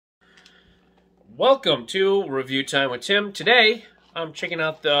Welcome to Review Time with Tim. Today, I'm checking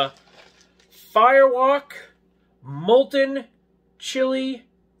out the Firewalk Molten Chili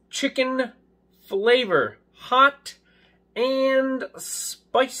Chicken Flavor. Hot and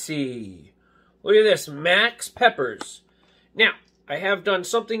spicy. Look at this, max peppers. Now, I have done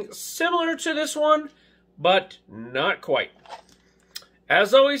something similar to this one, but not quite.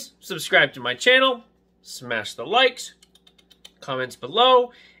 As always, subscribe to my channel, smash the likes, comments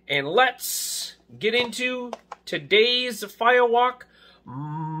below, and let's get into today's Firewalk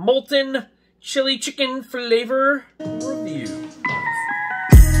Molten Chili Chicken Flavor review.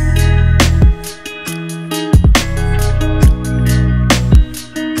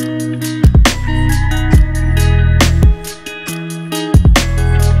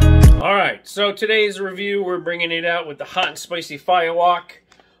 Alright, so today's review, we're bringing it out with the hot and spicy Firewalk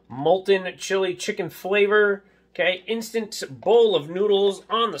Molten Chili Chicken Flavor. Okay, instant bowl of noodles.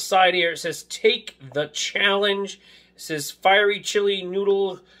 On the side here, it says, take the challenge. It says, fiery chili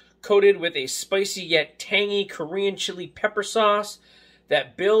noodle coated with a spicy yet tangy Korean chili pepper sauce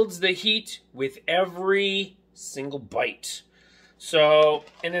that builds the heat with every single bite. So,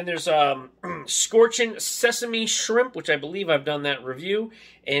 and then there's scorching sesame shrimp, which I believe I've done that review.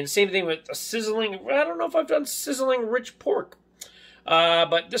 And same thing with a sizzling, I don't know if I've done sizzling rich pork.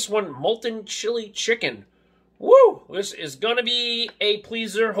 But this one, molten chili chicken. Woo! This is going to be a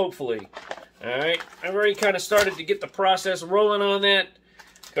pleaser, hopefully. Alright, I've already kind of started to get the process rolling on that.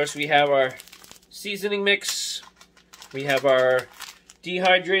 Of course, we have our seasoning mix. We have our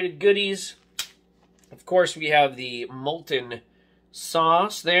dehydrated goodies. Of course, we have the molten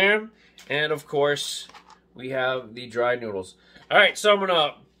sauce there. And, of course, we have the dried noodles. Alright, so I'm going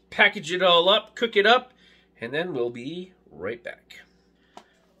to package it all up, cook it up, and then we'll be right back.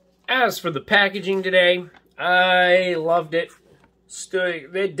 As for the packaging today, I loved it.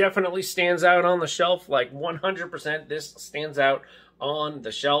 It definitely stands out on the shelf, like 100%. This stands out on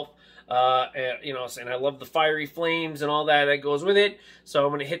the shelf. You know, and I love the fiery flames and all that goes with it. So I'm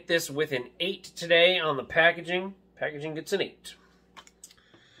going to hit this with an 8 today on the packaging. Packaging gets an 8.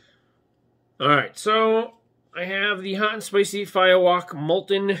 All right, so I have the hot and spicy Firewalk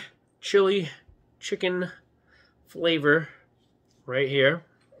Molten Chili Chicken Flavor right here.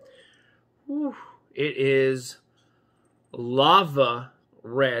 Whew. It is lava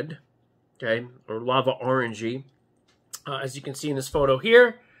red, okay, or lava orangey. As you can see in this photo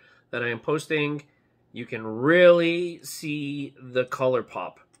here that I am posting, you can really see the color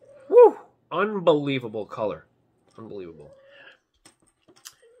pop. Woo! Unbelievable color. Unbelievable.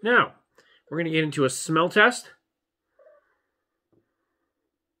 Now, we're going to get into a smell test.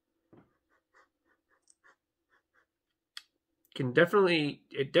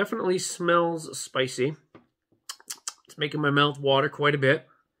 It definitely smells spicy. It's making my mouth water quite a bit.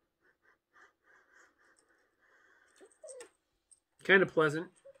 Kind of pleasant.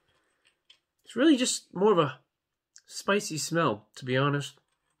 It's really just more of a spicy smell, to be honest.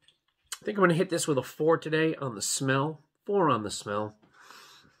 I think I'm going to hit this with a 4 today on the smell. 4 on the smell.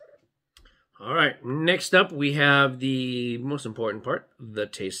 All right, next up we have the most important part, the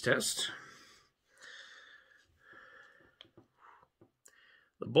taste test.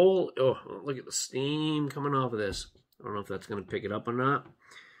 The bowl, oh, look at the steam coming off of this. I don't know if that's going to pick it up or not.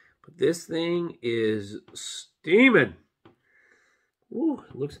 But this thing is steaming. Ooh,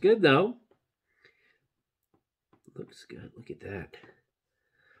 it looks good though. Looks good. Look at that.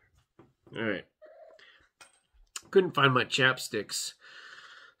 All right. Couldn't find my chopsticks.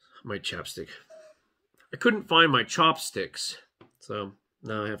 I couldn't find my chopsticks. So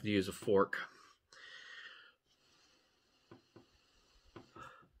now I have to use a fork.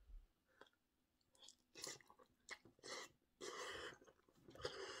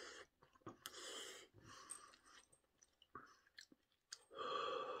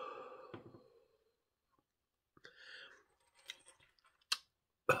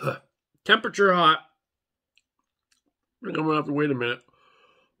 Temperature hot. I think I'm gonna have to wait a minute.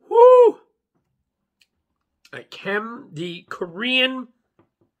 Woo! The Korean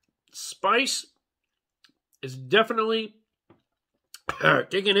spice is definitely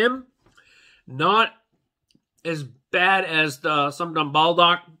kicking in. Not as bad as the some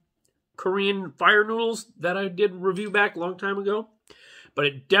Baldock Korean fire noodles that I did review back a long time ago, but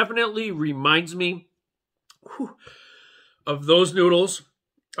it definitely reminds me of those noodles.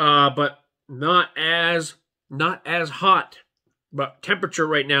 But not as hot. But temperature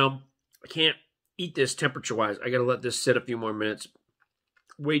right now, I can't eat this temperature-wise. I gotta let this sit a few more minutes.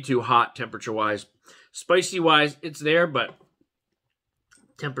 Way too hot temperature-wise. Spicy-wise, it's there, but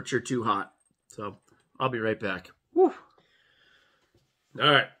temperature too hot. So I'll be right back. Woo. All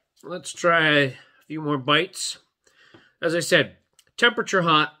right. let's try a few more bites. As I said, temperature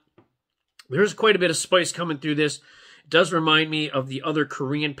hot. There's quite a bit of spice coming through this. It does remind me of the other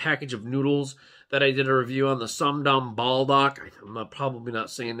Korean package of noodles that I did a review on, the Samdam Baldak. I'm probably not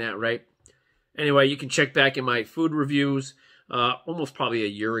saying that right. Anyway, you can check back in my food reviews, almost probably a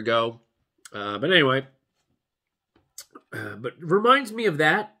year ago. But anyway, but it reminds me of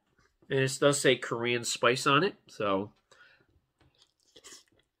that. And it does say Korean spice on it, so...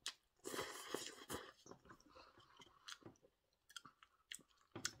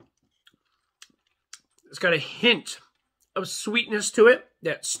 It's got a hint of sweetness to it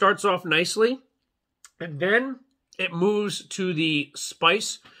that starts off nicely. And then it moves to the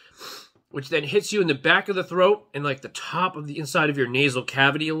spice, which then hits you in the back of the throat and like the top of the inside of your nasal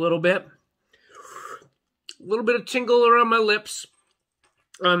cavity a little bit. A little bit of tingle around my lips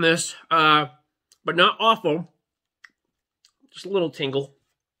on this, but not awful. Just a little tingle.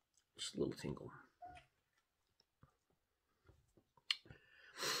 Just a little tingle.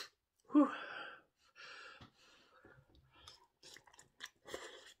 Whew.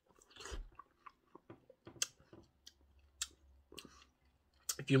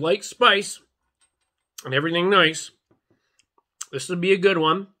 If you like spice and everything nice, this would be a good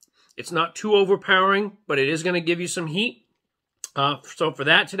one. It's not too overpowering, but it is going to give you some heat. So for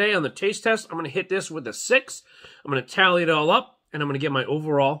that today on the taste test, I'm going to hit this with a 6. I'm going to tally it all up, and I'm going to get my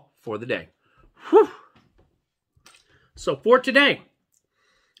overall for the day. Whew. So for today,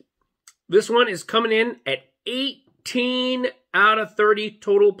 this one is coming in at 18 out of 30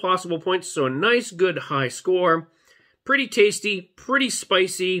 total possible points. So a nice, good, high score. Pretty tasty, pretty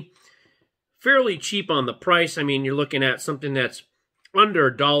spicy, fairly cheap on the price. I mean, you're looking at something that's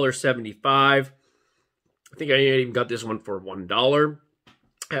under $1.75. I think I even got this one for $1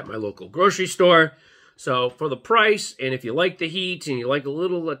 at my local grocery store. So for the price, and if you like the heat and you like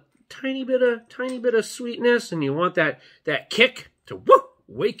a tiny bit of sweetness, and you want that kick to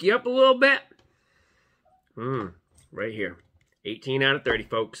wake you up a little bit, right here, 18 out of 30,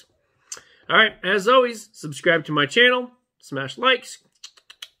 folks. All right, as always, subscribe to my channel, smash likes,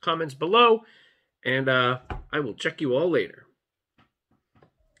 comments below, and I will check you all later.